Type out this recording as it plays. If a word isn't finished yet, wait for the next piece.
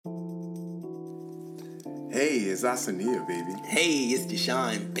Hey, it's Asania, baby. Hey, it's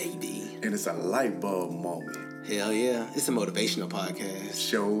Deshaun, baby. And it's a light bulb moment. Hell yeah. It's a motivational podcast.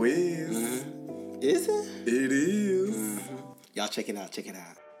 Show is. Mm-hmm. Is it? It is. Mm-hmm. Y'all check it out.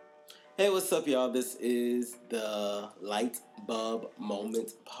 Hey, what's up, y'all? This is the Light Bulb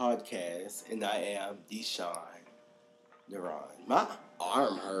Moment podcast, and I am Deshaun Duran. My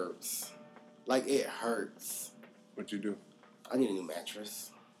arm hurts. Like, it hurts. What you do? I need a new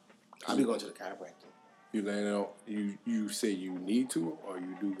mattress. I'll be going to the chiropractor. You laying out, you say you need to, or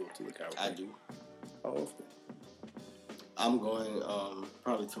you do go to the chiropractor? I do. How often? I'm going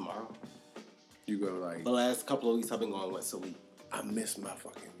probably tomorrow. You go like... The last couple of weeks, I've been going once a week. I miss my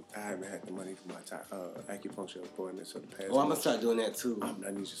fucking... I haven't had the money for my acupuncture appointments for the past I'm going to start doing that too.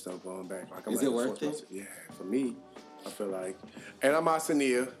 I need to start going back. Like, Is it worth it? Yeah, for me, I feel like... And I'm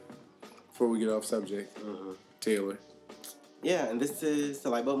Asania, before we get off subject. Mm-hmm. Taylor. Yeah, and this is the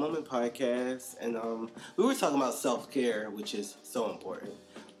Light Bulb Moment podcast, and we were talking about self-care, which is so important,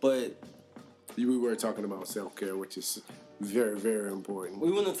 but... We were talking about self-care, which is very, very important.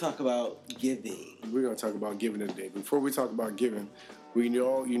 We want to talk about giving. We're going to talk about giving today. Before we talk about giving, we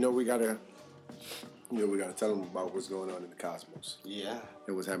got to tell them about what's going on in the cosmos. Yeah.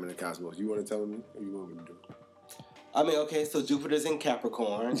 And what's happening in the cosmos. You want to tell them, or you want me to do it? I mean, okay, so Jupiter's in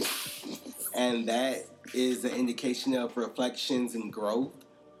Capricorn, and that is an indication of reflections and growth,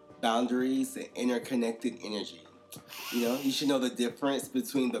 boundaries, and interconnected energy. You know, you should know the difference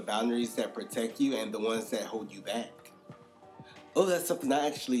between the boundaries that protect you and the ones that hold you back. Oh, that's something I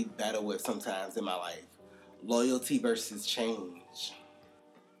actually battle with sometimes in my life. Loyalty versus change.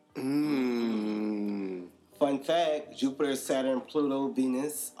 Fun fact, Jupiter, Saturn, Pluto,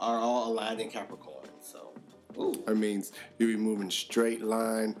 Venus are all aligned in Capricorn. So, ooh. That means you'll be moving straight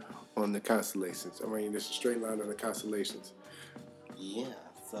line on the constellations. I mean, there's a straight line on the constellations. Yeah,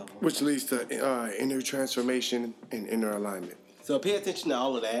 so... Which leads to inner transformation and inner alignment. So pay attention to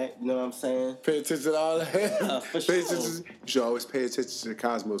all of that, you know what I'm saying? Pay attention to all that. For sure. You should always pay attention to the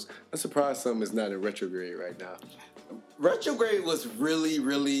cosmos. I'm surprised something is not in retrograde right now. Retrograde was really,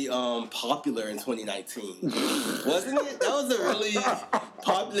 really popular in 2019. Wasn't it? That was a really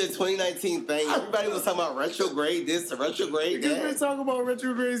popular 2019 thing. Everybody was talking about retrograde this, retrograde that. You've been talking about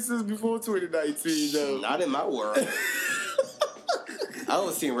retrograde since before 2019, though. Not in my world. I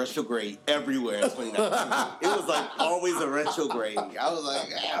was seeing retrograde everywhere in 2019. It was like always a retrograde. I was like,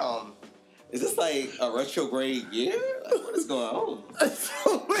 damn, is this like a retrograde year? Like, what is going on? It's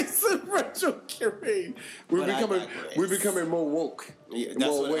always a retrograde. We're becoming more woke. Yeah,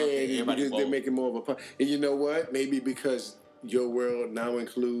 more aware. Because they're making more of a... And you know what? Maybe because your world now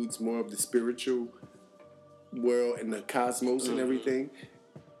includes more of the spiritual world and the cosmos and everything,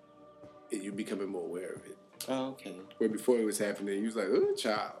 you're becoming more aware of it. Oh, okay. Where before it was happening, you was like, oh,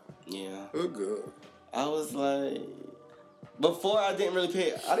 child. Yeah. Oh, good. I was like... Before, I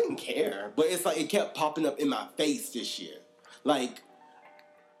didn't care. But it's like it kept popping up in my face this year. Like,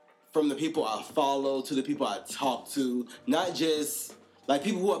 from the people I follow to the people I talk to. Not just... Like,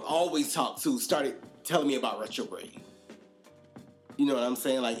 people who I've always talked to started telling me about retrograde. You know what I'm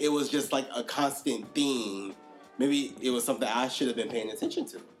saying? Like, it was just like a constant theme. Maybe it was something I should have been paying attention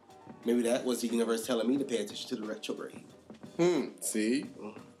to. Maybe that was the universe telling me to pay attention to the retrograde. See?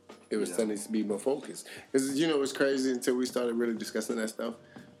 It was telling us to be more focused. Because, you know, it's crazy until we started really discussing that stuff.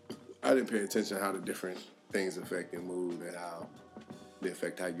 I didn't pay attention to how the different things affect your mood and how they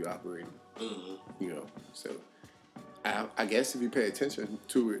affect how you operate. You know, so I guess if you pay attention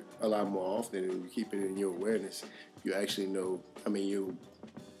to it a lot more often and you keep it in your awareness, you actually know, you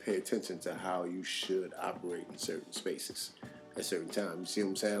pay attention to how you should operate in certain spaces at certain times. You see what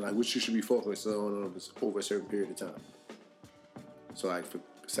I'm saying? Like, what you should be focused on over a certain period of time. So, like, for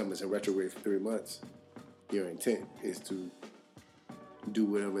someone's in retrograde for 3 months, your intent is to do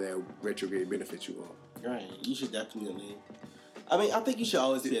whatever that retrograde benefits you on. Right. You should definitely... I think you should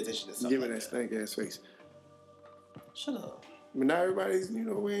always pay attention to something. Give me that stank-ass face. Shut up. But not everybody's,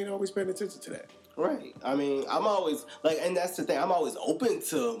 we ain't always paying attention to that. Right. I'm always... and that's the thing. I'm always open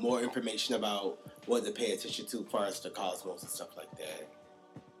to more information about what to pay attention to as far as the cosmos and stuff like that.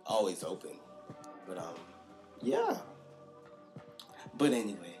 Always open. But, yeah. But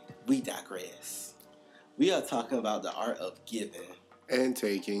anyway, we digress. We are talking about the art of giving. And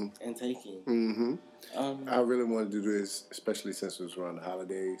taking. Mm-hmm. I really want to do this, especially since it was around the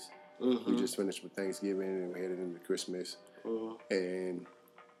holidays. We just finished with Thanksgiving and we're headed into Christmas. And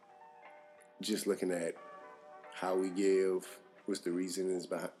just looking at how we give, what's the reasons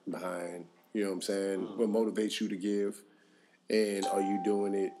behind, you know what I'm saying? What motivates you to give? And are you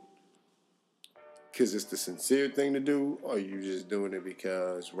doing it because it's the sincere thing to do, or are you just doing it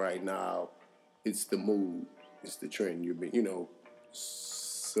because right now it's the mood, it's the trend. You're being,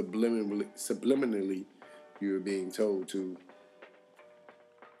 subliminally, you're being told to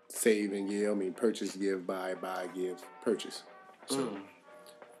save and give. I mean, purchase, give, buy, give, purchase. So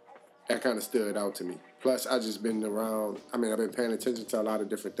that kind of stood out to me. Plus, I just been around. I mean, I've been paying attention to a lot of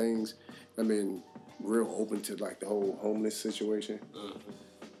different things. I've been real open to like the whole homeless situation,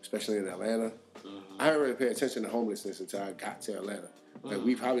 especially in Atlanta. I didn't really pay attention to homelessness until I got to Atlanta. Like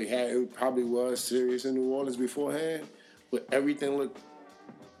it probably was serious in New Orleans beforehand, but everything looked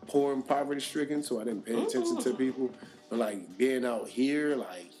poor and poverty stricken, so I didn't pay attention to people. But like being out here,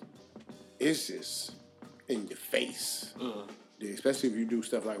 like it's just in your face. Especially if you do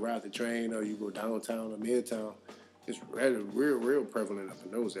stuff like ride the train or you go downtown or midtown, it's real prevalent up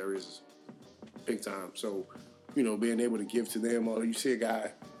in those areas, big time. So, being able to give to them, or you see a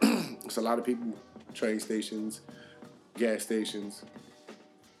guy, it's a lot of people, train stations, gas stations,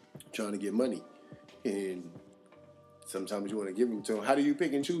 trying to get money. And sometimes you want to give them to them. How do you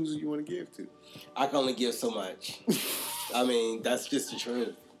pick and choose who you want to give to? I can only give so much. I mean, that's just the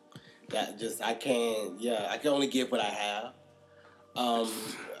truth. I can only give what I have.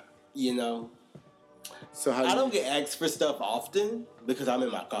 So I don't get asked for stuff often because I'm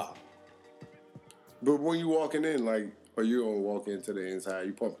in my car. But when you walking in, like, are you gonna walk into the inside?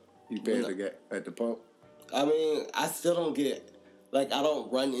 You pay at the pump? I mean, I still don't get, like, I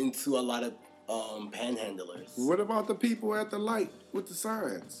don't run into a lot of panhandlers. What about the people at the light with the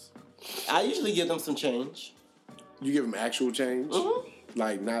signs? I usually give them some change. You give them actual change?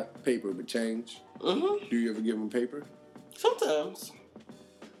 Like, not paper, but change? Do you ever give them paper? Sometimes.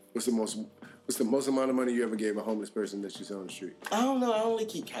 What's the most amount of money you ever gave a homeless person that you saw on the street? I don't know. I don't really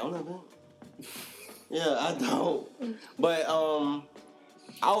keep count of it. Yeah, I don't. But I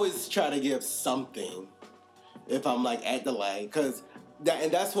always try to give something if I'm like at the light,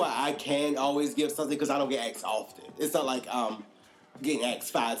 and that's why I can always give something because I don't get asked often. It's not like I'm getting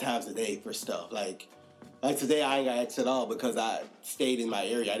asked 5 times a day for stuff. Like today I ain't got asked at all because I stayed in my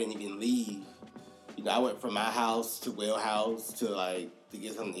area. I didn't even leave. I went from my house to Will House to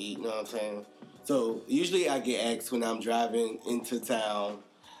get something to eat, you know what I'm saying? So usually I get asked when I'm driving into town,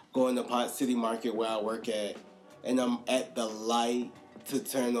 going to Pont City Market where I work at, and I'm at the light to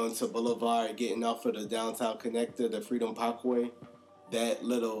turn onto Boulevard, getting off of the downtown connector, the Freedom Parkway, that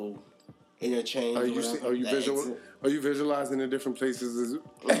little interchange. Are you visualizing the different places?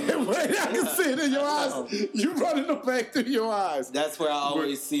 I can see it in your eyes. You running them back through your eyes. That's where I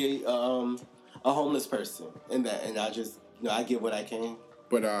always see a homeless person in that, and I just, I give what I can.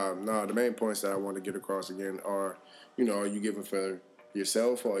 But no, the main points that I want to get across again are, are you giving for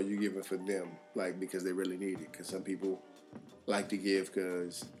yourself or are you giving for them, like because they really need it? Because some people like to give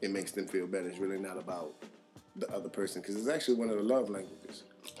because it makes them feel better. It's really not about the other person because it's actually one of the love languages.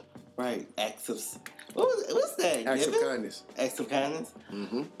 Right, acts of what's that? Acts of kindness. Acts of kindness.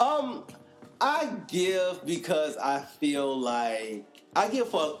 I give because I feel like I give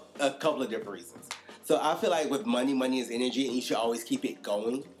for a couple of different reasons. So I feel like with money is energy, and you should always keep it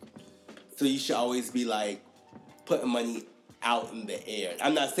going. So you should always be like putting money out in the air.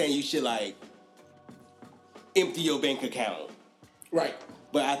 I'm not saying you should like empty your bank account. Right.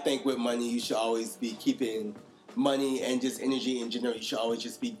 But I think with money, you should always be keeping money and just energy in general. You should always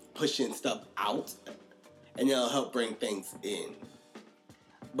just be pushing stuff out, and it'll help bring things in.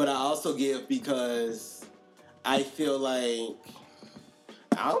 But I also give because I feel like,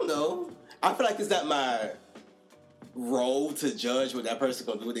 I don't know. I feel like it's not my role to judge what that person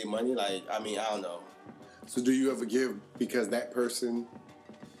gonna do with their money. Like, I mean, I don't know. So do you ever give because that person,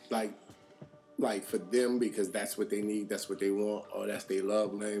 like for them, because that's what they need, that's what they want, or that's their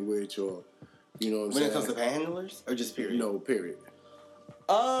love language, or, you know what I'm saying? When it comes to panhandlers, or just period? No, period.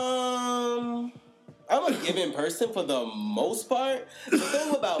 I'm a giving person for the most part. The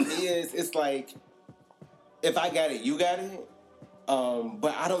thing about me is, it's like, if I got it, you got it.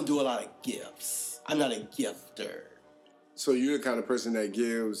 But I don't do a lot of gifts. I'm not a gifter. So you're the kind of person that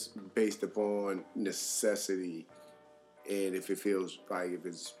gives based upon necessity, and if it feels like if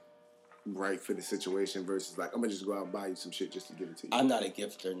it's right for the situation versus like, I'm gonna just go out and buy you some shit just to give it to you. I'm not a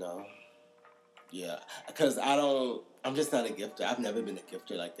gifter, no. Yeah, because I'm just not a gifter. I've never been a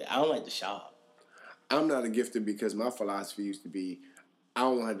gifter like that. I don't like to shop. I'm not a gifter because my philosophy used to be, I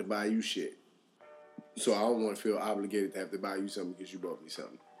don't have to buy you shit. So I don't want to feel obligated to have to buy you something because you bought me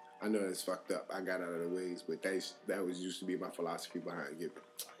something. I know it's fucked up. I got out of the ways, but that was used to be my philosophy behind giving.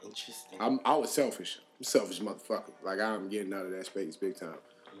 Interesting. I was selfish. I'm a selfish motherfucker. Like, I'm getting out of that space big time.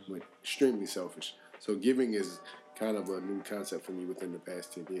 I'm extremely selfish. So giving is kind of a new concept for me within the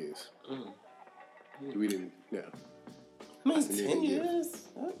past 10 years. We didn't, I mean, 10 years?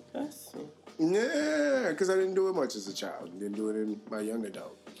 Yeah, because I didn't do it much as a child. Didn't do it in my young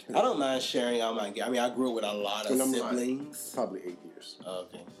adult. I don't mind sharing all my gifts. I mean, I grew up with a lot of And I'm siblings. Probably 8 years.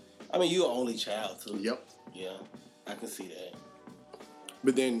 Okay. I mean, you're an only child, too. Yep. Yeah, I can see that.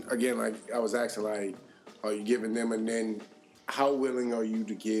 But then, again, like, I was asking, like, are you giving them? And then how willing are you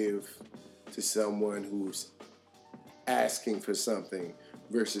to give to someone who's asking for something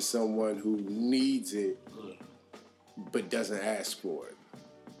versus someone who needs it but doesn't ask for it?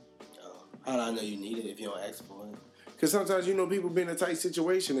 How do I know you need it if you don't ask for it? Because sometimes, people be in a tight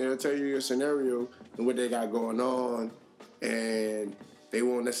situation and they'll tell you your scenario and what they got going on, and they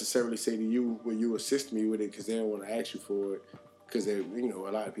won't necessarily say to you, will you assist me with it, because they don't want to ask you for it, because a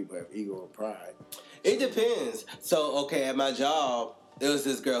lot of people have ego and pride. It depends. So, okay, at my job, there was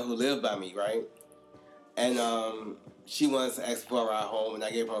this girl who lived by me, right? And she wanted to ask for a ride home, and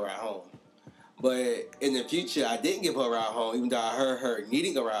I gave her a ride home. But in the future, I didn't give her a ride home, even though I heard her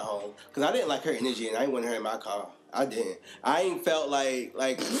needing a ride home, because I didn't like her energy, and I didn't want her in my car. I didn't. I ain't felt like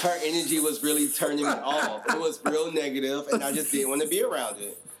her energy was really turning me off. It was real negative, and I just didn't want to be around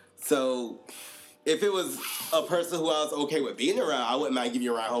it. So if it was a person who I was okay with being around, I wouldn't mind giving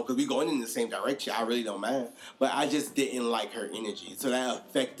you a ride home because we're going in the same direction. I really don't mind. But I just didn't like her energy. So that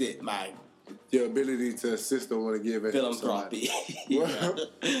affected your ability to assist or want to give it. Philanthropy.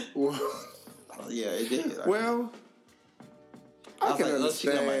 Yeah, it did. Well, I can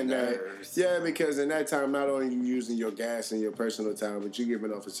understand that. Yeah, because in that time, not only you using your gas and your personal time, but you're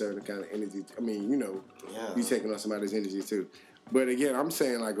giving off a certain kind of energy. I mean, you're taking off somebody's energy too. But again, I'm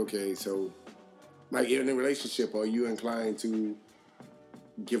saying like, okay, so like in a relationship, are you inclined to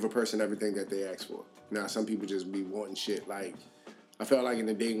give a person everything that they ask for? Now, some people just be wanting shit. Like, I felt like in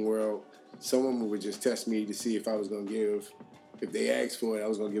the dating world, some women would just test me to see if I was going to give. If they asked for it, I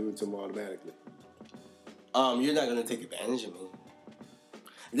was going to give it to them automatically. You're not going to take advantage of me.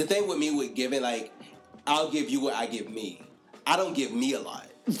 The thing with me with giving, like, I'll give you what I give me. I don't give me a lot.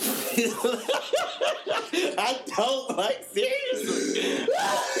 I don't, like, seriously.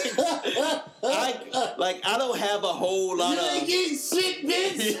 I don't have a whole lot of... You ain't getting shit,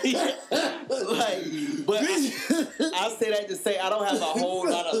 bitch! But I say that to say I don't have a whole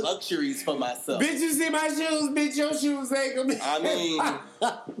lot of luxuries for myself. Bitch, you see my shoes? Bitch, your shoes ain't gonna be... I mean...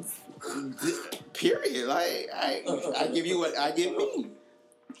 period. Like, I give you what I give me.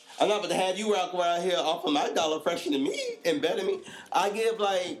 I'm not going to have you walk around here off of my dollar fresher than me and better me. I give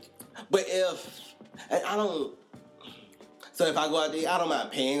but if, and I don't, so if I go out to eat, I don't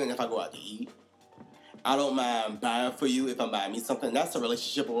mind paying if I go out to eat. I don't mind buying for you if I'm buying me something. That's a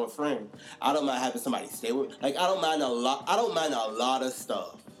relationship with a friend. I don't mind having somebody stay with. I don't mind a lot of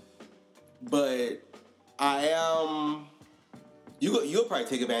stuff. But I am, you'll probably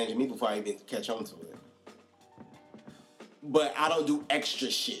take advantage of me before I even catch on to it. But I don't do extra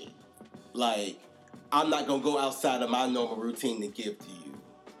shit. Like, I'm not going to go outside of my normal routine to give to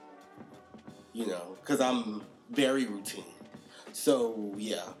you. Because I'm very routine. So,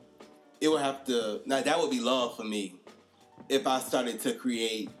 yeah. It would have to... Now, that would be love for me if I started to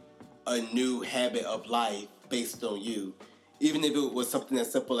create a new habit of life based on you. Even if it was something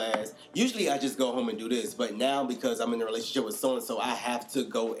as simple as... Usually, I just go home and do this. But now, because I'm in a relationship with so-and-so, I have to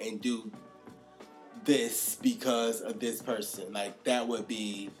go and do this because of this person. Like, that would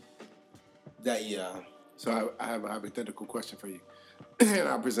be... That, yeah. So I have a hypothetical question for you. And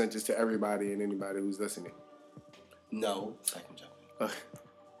I'll present this to everybody and anybody who's listening. No. Second job.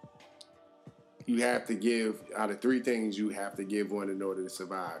 You have to give, out of 3 things, you have to give one in order to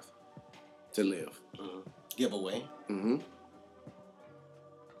survive, to live. Mm-hmm. Give away. Mm-hmm.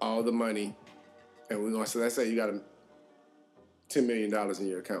 All the money. And so let's say you got $10 million in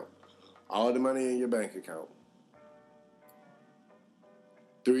your account. All the money in your bank account.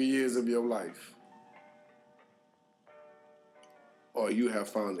 3 years of your life. Or you have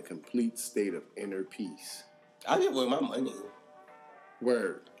found a complete state of inner peace. I give away my money.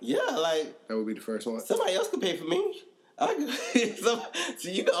 Word. Yeah, like... That would be the first one? Somebody else could pay for me. So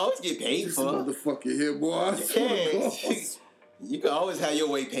you can always get paid this for. Motherfucker here, boy. You can. You can always have your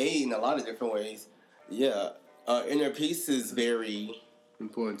way paid in a lot of different ways. Yeah. Inner peace is very...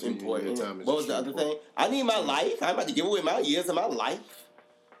 Important to you. What was the other thing? I need my life. I'm about to give away my years of my life.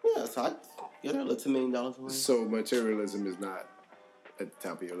 Yeah, so I get a little $2 million away. So materialism is not at the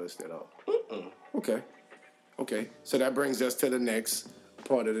top of your list at all? Mm-mm. Okay. So that brings us to the next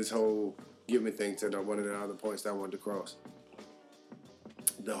part of this whole giving thing, to one of the other points that I wanted to cross.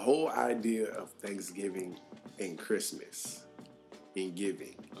 The whole idea of Thanksgiving and Christmas, and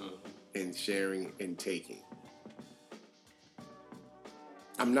giving, and sharing and taking.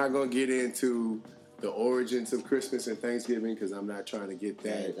 I'm not going to get into the origins of Christmas and Thanksgiving because I'm not trying to get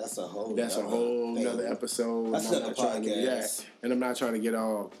that. Yeah, that's a whole another episode. That's another podcast. And I'm not trying to get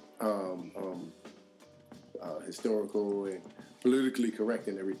all historical and politically correct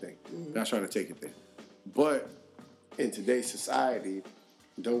and everything. Mm-hmm. Not trying to take it there. But in today's society,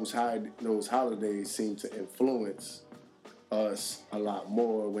 those holidays seem to influence us a lot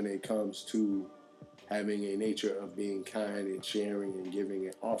more when it comes to having a nature of being kind and sharing and giving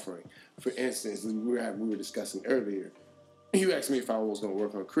and offering. For instance, we were discussing earlier, you asked me if I was going to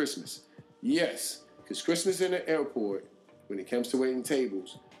work on Christmas. Yes, because Christmas in the airport, when it comes to waiting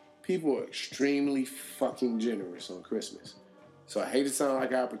tables, people are extremely fucking generous on Christmas. So I hate to sound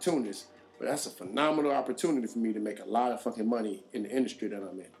like an opportunist, but that's a phenomenal opportunity for me to make a lot of fucking money in the industry that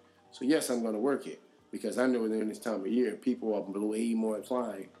I'm in. So yes, I'm going to work it because I know during this time of year, people are way more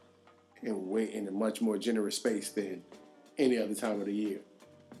inclined and wait in a much more generous space than any other time of the year.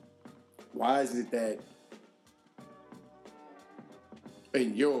 Why is it that,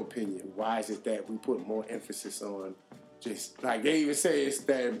 in your opinion, why is it that we put more emphasis on just, like they even say, it's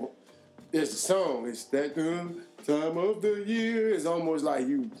that, there's a song, it's that time of the year. It's almost like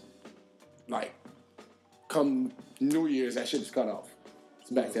you, like, come New Year's, that shit is cut off. It's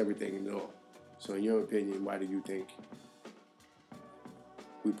back to everything normal. So in your opinion, why do you think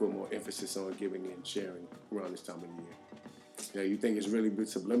we put more emphasis on giving and sharing around this time of the year? You know, you think it's really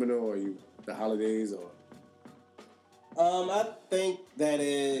subliminal, or the holidays, or? I think that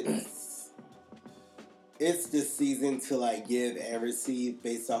it's the season to like give and receive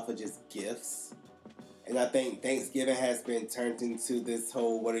based off of just gifts, and I think Thanksgiving has been turned into this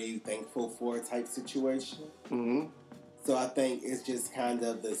whole "what are you thankful for" type situation. Mm-hmm. So I think it's just kind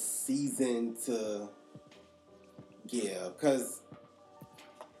of the season to give, because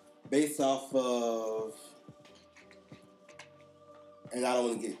based off of, and I don't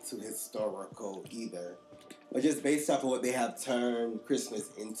want to get too historical either, but just based off of what they have turned Christmas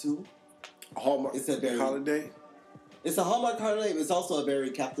into. A Hallmark holiday? It's a Hallmark holiday, but it's also a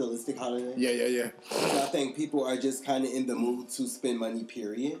very capitalistic holiday. Yeah. So I think people are just kind of in the mood to spend money,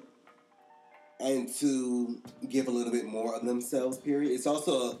 period. And to give a little bit more of themselves, period. It's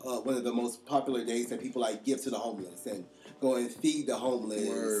also one of the most popular days that people like give to the homeless and go and feed the homeless.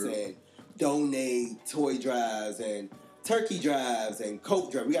 Word. And donate toy drives and turkey drives and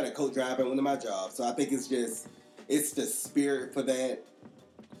coat drive. We got a coat drive at one of my jobs. So I think it's the spirit for that.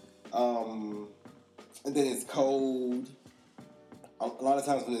 And then it's cold. A lot of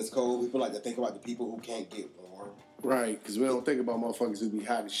times when it's cold, people like to think about the people who can't get warm. Right, because we don't think about motherfuckers who be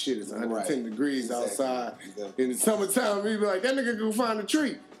hot as shit. It's 110 degrees outside. Exactly. In the summertime, we be like, that nigga go find a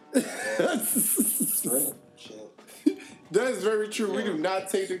tree. That is very true. Yeah.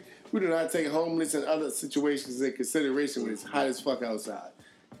 We do not take homeless and other situations in consideration when it's hot as fuck outside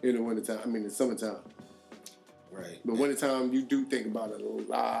in the wintertime. I mean, the summertime. Right. But wintertime, you do think about a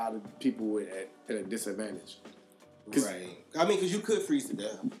lot of people at a disadvantage. Right. I mean, because you could freeze to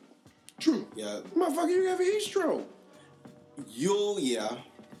death. True. Yeah. Motherfucker, you have a heat stroke. Yeah.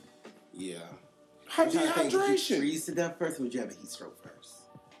 Hydration. Would you freeze to death first, or would you have a heat stroke first?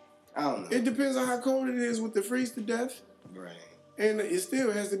 I don't know. It depends on how cold it is with the freeze to death. Right. And it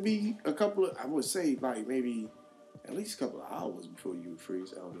still has to be a couple of, I would say, like maybe at least a couple of hours before you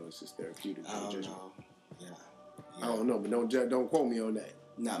freeze. I don't know. It's just therapeutic. I don't know. Yeah. I don't know, but don't quote me on that.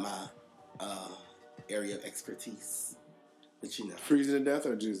 Not my area of expertise. But you know. Freezing to death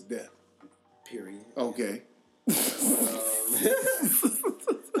or just death? Period. Okay. But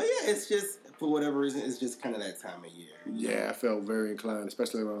yeah, it's just, for whatever reason, it's just kind of that time of year. Yeah, I felt very inclined,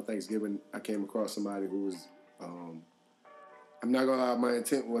 especially around Thanksgiving. I came across somebody who was, I'm not going to lie, my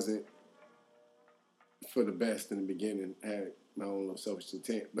intent wasn't for the best in the beginning. I had my own little selfish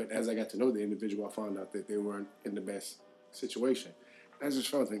intent. But as I got to know the individual, I found out that they weren't in the best situation. I just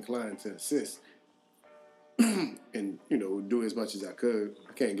felt inclined to assist and, do as much as I could.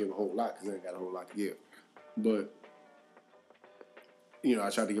 I can't give a whole lot because I ain't got a whole lot to give. But, I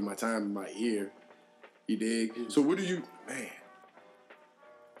tried to give my time in my ear. You dig? Mm-hmm. So what do you... Man.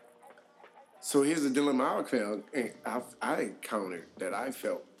 So here's a dilemma I encountered that I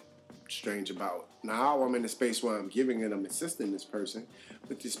felt strange about. Now I'm in a space where I'm giving and I'm assisting this person,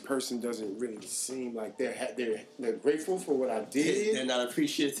 but this person doesn't really seem like they're grateful for what I did. They're not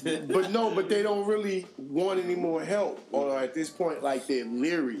appreciative. but they don't really want any more help. Or at this point, like, they're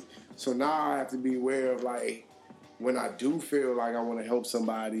leery. So now I have to be aware of, like, when I do feel like I want to help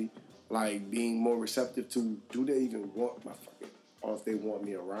somebody, like, being more receptive to, do they even want my fucking, or if they want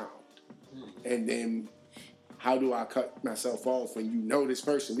me around? And then how do I cut myself off when this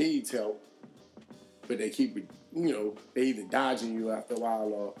person needs help, but they keep, they either dodging you after a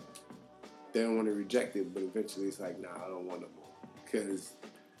while they don't want to reject it, but eventually it's like, nah, I don't want no more. Because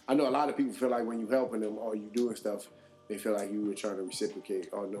I know a lot of people feel like when you helping them or you doing stuff, they feel like you were trying to reciprocate.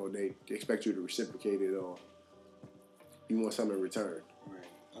 Or no, they expect you to reciprocate it, or you want something in return.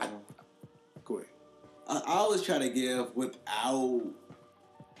 Right. Go ahead. I always try to give without,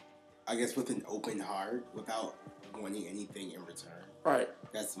 I guess, with an open heart, without wanting anything in return. Right.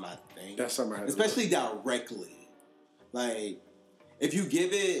 That's my thing. That's something I have especially directly. Like, if you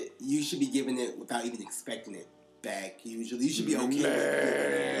give it, you should be giving it without even expecting it back. Usually, you should be okay with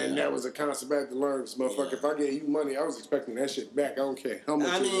it. Man, that was a concept I had to learn, this motherfucker. Yeah. If I gave you money, I was expecting that shit back. I don't care how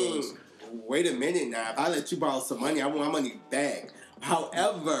much it was. Wait a minute now. If I let you borrow some money, I want my money back.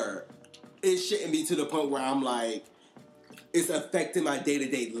 However, it shouldn't be to the point where I'm like, it's affecting my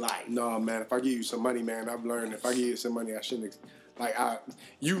day-to-day life. No, man. If I give you some money, man, I've learned if I give you some money, I shouldn't.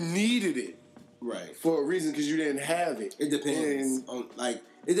 You needed it, right, for a reason because you didn't have it. It depends on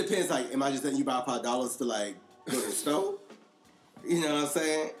It depends. Like, am I just letting you buy $5 to like go to the store? You know what I'm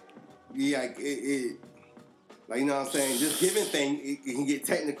saying? Yeah, like it like, you know what I'm saying. Just giving thing, it can get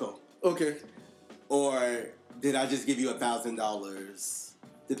technical. Okay. Or did I just give you $1,000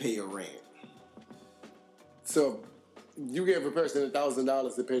 to pay your rent? So you gave a person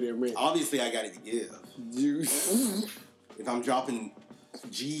 $1,000 to pay their rent. Obviously, I got it to give. You. If I'm dropping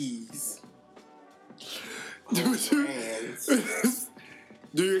G's, Do brands,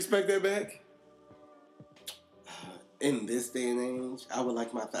 do you expect that back? in this day and age, I would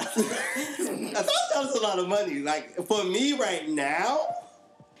like my $1,000. I thought that was a lot of money. Like, for me right now,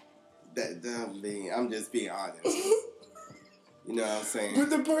 I'm just being honest. You know what I'm saying? But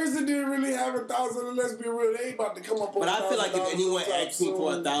the person didn't really have $1,000, and let's be real, they ain't about to come up on But I feel like if anyone $1,000 asks me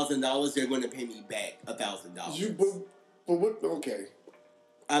for $1,000, they're going to pay me back $1,000. But what? Okay.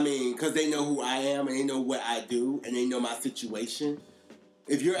 I mean, because they know who I am and they know what I do and they know my situation.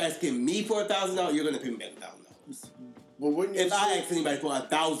 If you're asking me for $1,000, you're going to pay me back $1,000. But wouldn't you If I ask anybody for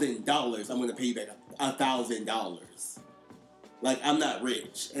 $1,000, I'm going to pay you back $1,000. Like, I'm not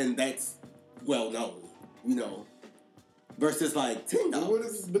rich, and that's well known, you know. Versus like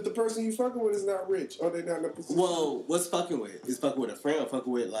 $10. But the person you fucking with is not rich, or they not in a position. Well, what's fucking with? Is fucking with a friend or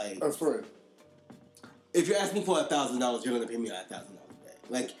fucking with like a friend? If you're asking for $1,000, you're gonna pay me $1,000 back.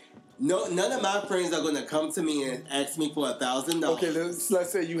 Like, no, none of my friends are gonna come to me and ask me for $1,000. Okay,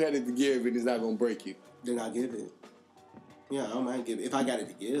 let's say you had it to give, and it's not gonna break you. Then I'll give it. Yeah, I don't mind giving if I got it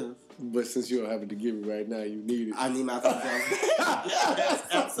to give. But since you don't have it to give it right now, you need it. I need my $1,000. Yes,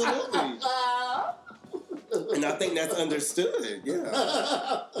 absolutely. And I think that's understood.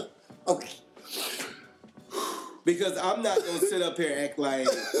 Yeah. Okay. Because I'm not gonna sit up here and act like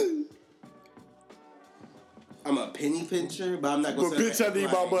I'm a penny pincher, but I'm not gonna. But bitch, I need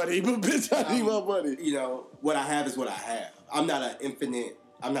my money. But bitch, I need my money. You know, what I have is what I have. I'm not an infinite.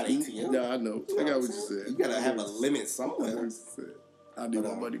 I'm not ATM. Yeah, I know. I got what you said. You gotta have a limit somewhere. I need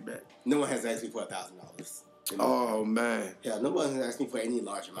my money back. No one has asked me for $1,000. Oh man. Yeah, no one has asked me for any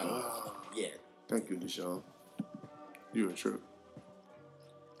large amount of money yet. Thank you, Deshaun. You are true.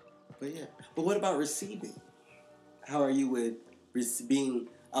 But yeah. But what about receiving? How are you with being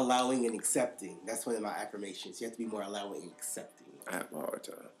allowing and accepting? That's one of my affirmations. You have to be more allowing and accepting. I have a hard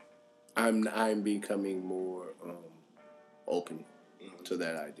time. I'm becoming more open to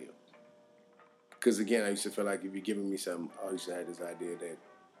that idea. Because again, I used to feel like if you're giving me something, I used to have this idea that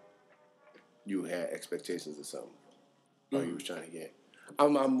you had expectations of something, or you was trying to get.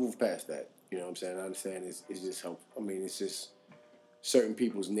 I'm moved past that. You know what I'm saying? I understand it's just help. I mean, it's just certain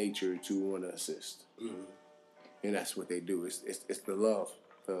people's nature to want to assist, and that's what they do. It's the love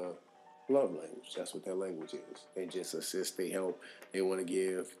language. That's what their language is. They just assist. They help. They want to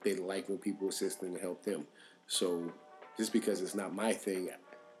give. They like when people assist them to help them. So just because it's not my thing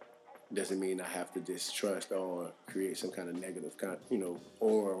doesn't mean I have to distrust or create some kind of negative,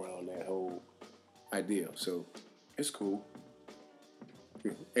 aura around that whole idea. So it's cool.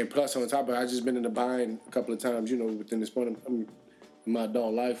 And plus, on top of it, I've just been in the bind a couple of times, within this point in my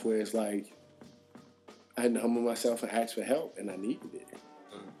adult life where it's like I had to humble myself and ask for help, and I needed it.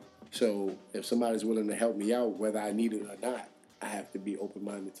 So if somebody's willing to help me out, whether I need it or not, I have to be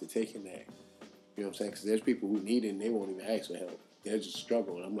open-minded to taking that. You know what I'm saying? Because there's people who need it and they won't even ask for help. They're just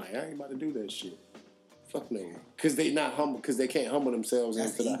struggling. I'm like, I ain't about to do that shit. Fuck no. Because they not humble, because they can't humble themselves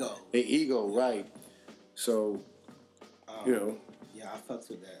into ego. Their ego, right. So, Yeah, I fucks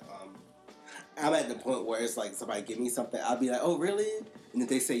with that. I'm at the point where it's like somebody give me something, I'll be like, oh, really? And if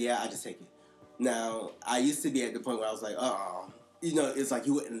they say yeah, I just take it. Now, I used to be at the point where I was like, it's like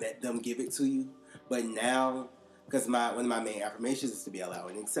you wouldn't let them give it to you. But now, because one of my main affirmations is to be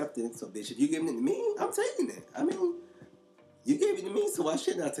allowing and accepting. So, bitch, if you're giving it to me, I'm taking it. I mean, you gave it to me, so why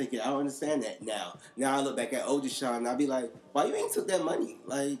shouldn't I take it? I don't understand that now. Now I look back at old Deshaun and I'll be like, why you ain't took that money?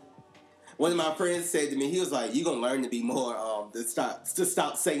 Like, one of my friends said to me, he was like, you gonna learn to be more, to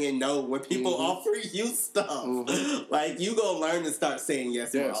stop saying no when people offer you stuff. Like, you gonna learn to start saying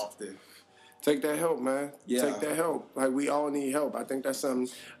yes more often. Take that help, man. Yeah. Take that help. Like, we all need help. I think that's something,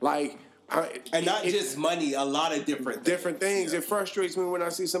 like... and not just money, a lot of different things. Yeah. It frustrates me when I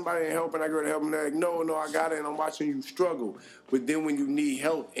see somebody in help and I go to help and they're like, no, I got it, and I'm watching you struggle. But then when you need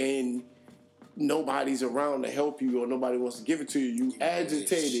help and nobody's around to help you or nobody wants to give it to you, you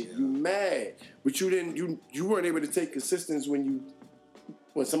agitated, you mad. But you weren't able to take assistance when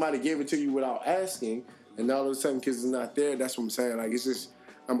somebody gave it to you without asking, and all of a sudden kids is not there. That's what I'm saying. Like, it's just,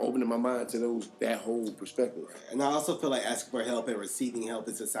 I'm opening my mind to that whole perspective. And I also feel like asking for help and receiving help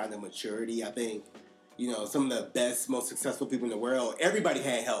is a sign of maturity. I think, some of the best, most successful people in the world, everybody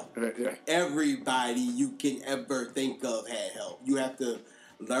had help. Yeah. Everybody you can ever think of had help. You have to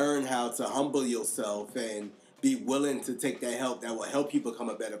learn how to humble yourself and be willing to take that help that will help you become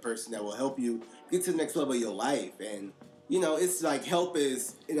a better person, that will help you get to the next level of your life. And, it's like help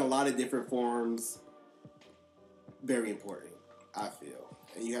is, in a lot of different forms, very important, I feel.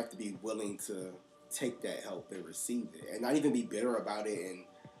 And you have to be willing to take that help and receive it. And not even be bitter about it and,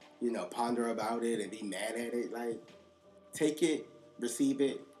 ponder about it and be mad at it. Like, take it, receive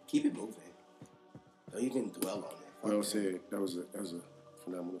it, keep it moving. Don't even dwell on it. Well said. That was a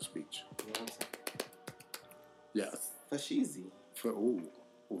phenomenal speech. You know what I'm saying? Yes. That's cheesy.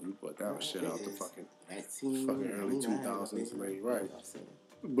 You put that shit out the fucking early 2000s, man. Right.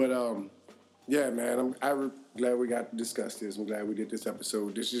 But, yeah, man, I'm glad we got to discuss this. I'm glad we did this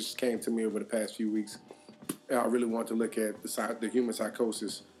episode. This just came to me over the past few weeks. And I really want to look at the human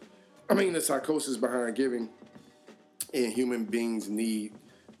psychosis. The psychosis behind giving and human beings' need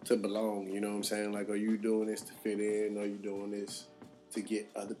to belong. You know what I'm saying? Like, are you doing this to fit in? Are you doing this to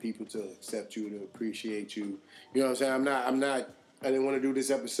get other people to accept you, to appreciate you? You know what I'm saying? I didn't want to do this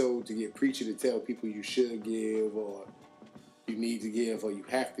episode to get preachy to tell people you should give or you need to give or you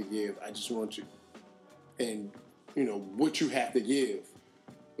have to give. I just want you, and what you have to give,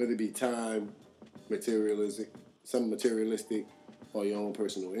 whether it be time, something materialistic, or your own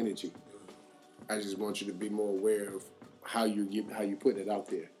personal energy. I just want you to be more aware of how you put it out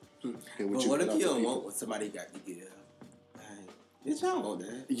there. And what if you don't want what somebody got to give? Like, bitch, I don't want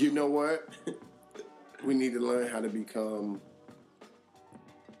that. You know what? We need to learn how to become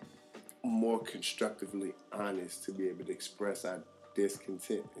more constructively honest to be able to express our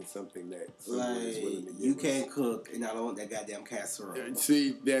discontent in something that someone is willing to give you can't cook and I don't want that goddamn casserole.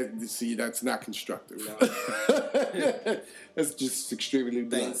 See, that's not constructive. No. That's just extremely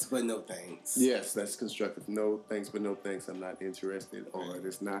blunt. Thanks, but no thanks. Yes, that's constructive. No thanks, but no thanks. I'm not interested, or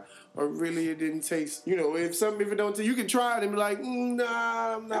it's not, or really it didn't taste. If it don't taste, you can try it and be like,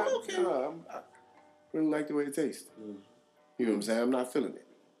 nah, I'm not. Okay. I really like the way it tastes. You know what I'm saying? I'm not feeling it.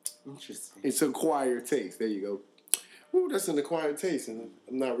 Interesting. It's an acquired taste. There you go. Ooh, that's an acquired taste, and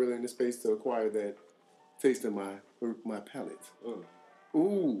I'm not really in the space to acquire that taste in my palate.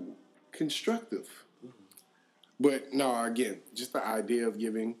 Ooh, constructive. But no, again, just the idea of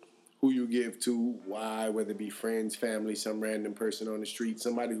giving, who you give to, why, whether it be friends, family, some random person on the street,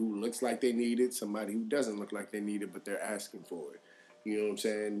 somebody who looks like they need it, somebody who doesn't look like they need it, but they're asking for it. You know what I'm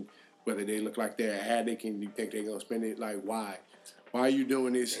saying? Whether they look like they're an addict and you think they're going to spend it, like, why? Why are you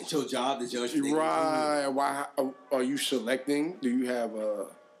doing this? It's your job to judge. Right. Why are you selecting? Do you have a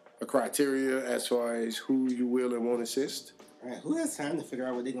criteria as far as who you will and won't assist? Right. Who has time to figure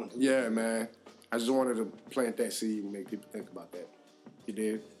out what they're going to do? Yeah, man. I just wanted to plant that seed and make people think about that. You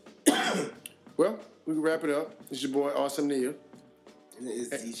did? Well, we can wrap it up. It's your boy, Awesome Nia. And it is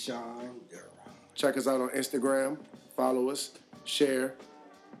Deshaun Durham. Check us out on Instagram. Follow us. Share.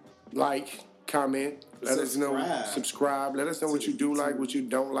 Like. Comment. Let us know. Subscribe. Let us know what you do like, what you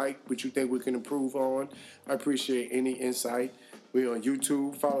don't like, what you think we can improve on. I appreciate any insight. We're on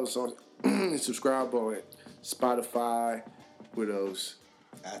YouTube. Follow us on subscribe on Spotify. What else?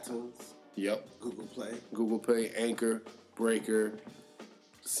 iTunes. Yep. Google Play, Anchor, Breaker.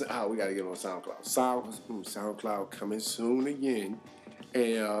 We got to get on SoundCloud. SoundCloud coming soon again. And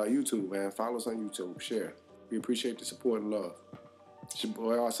YouTube, man. Follow us on YouTube. Share. We appreciate the support and love. It's your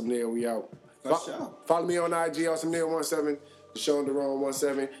boy, Awesome Neil. We out. Follow me on IG, Awesome Neil17. Deshaun Durham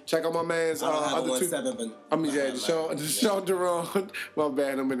 17. Check out my man's other two. Deshaun Durham. My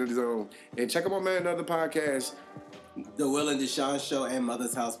bad, I'm in the zone. And check out my man's other podcast. The Will and Deshaun Show and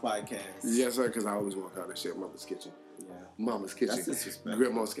Mother's House Podcast. Yes, sir, because I always walk out of shit. Mama's Kitchen. Yeah. Mama's Kitchen. That's disrespectful.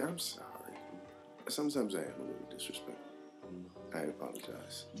 Grandma's Kitchen. I'm sorry. Sometimes I am a little disrespectful. I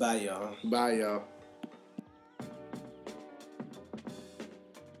apologize. Bye, y'all. Bye, y'all.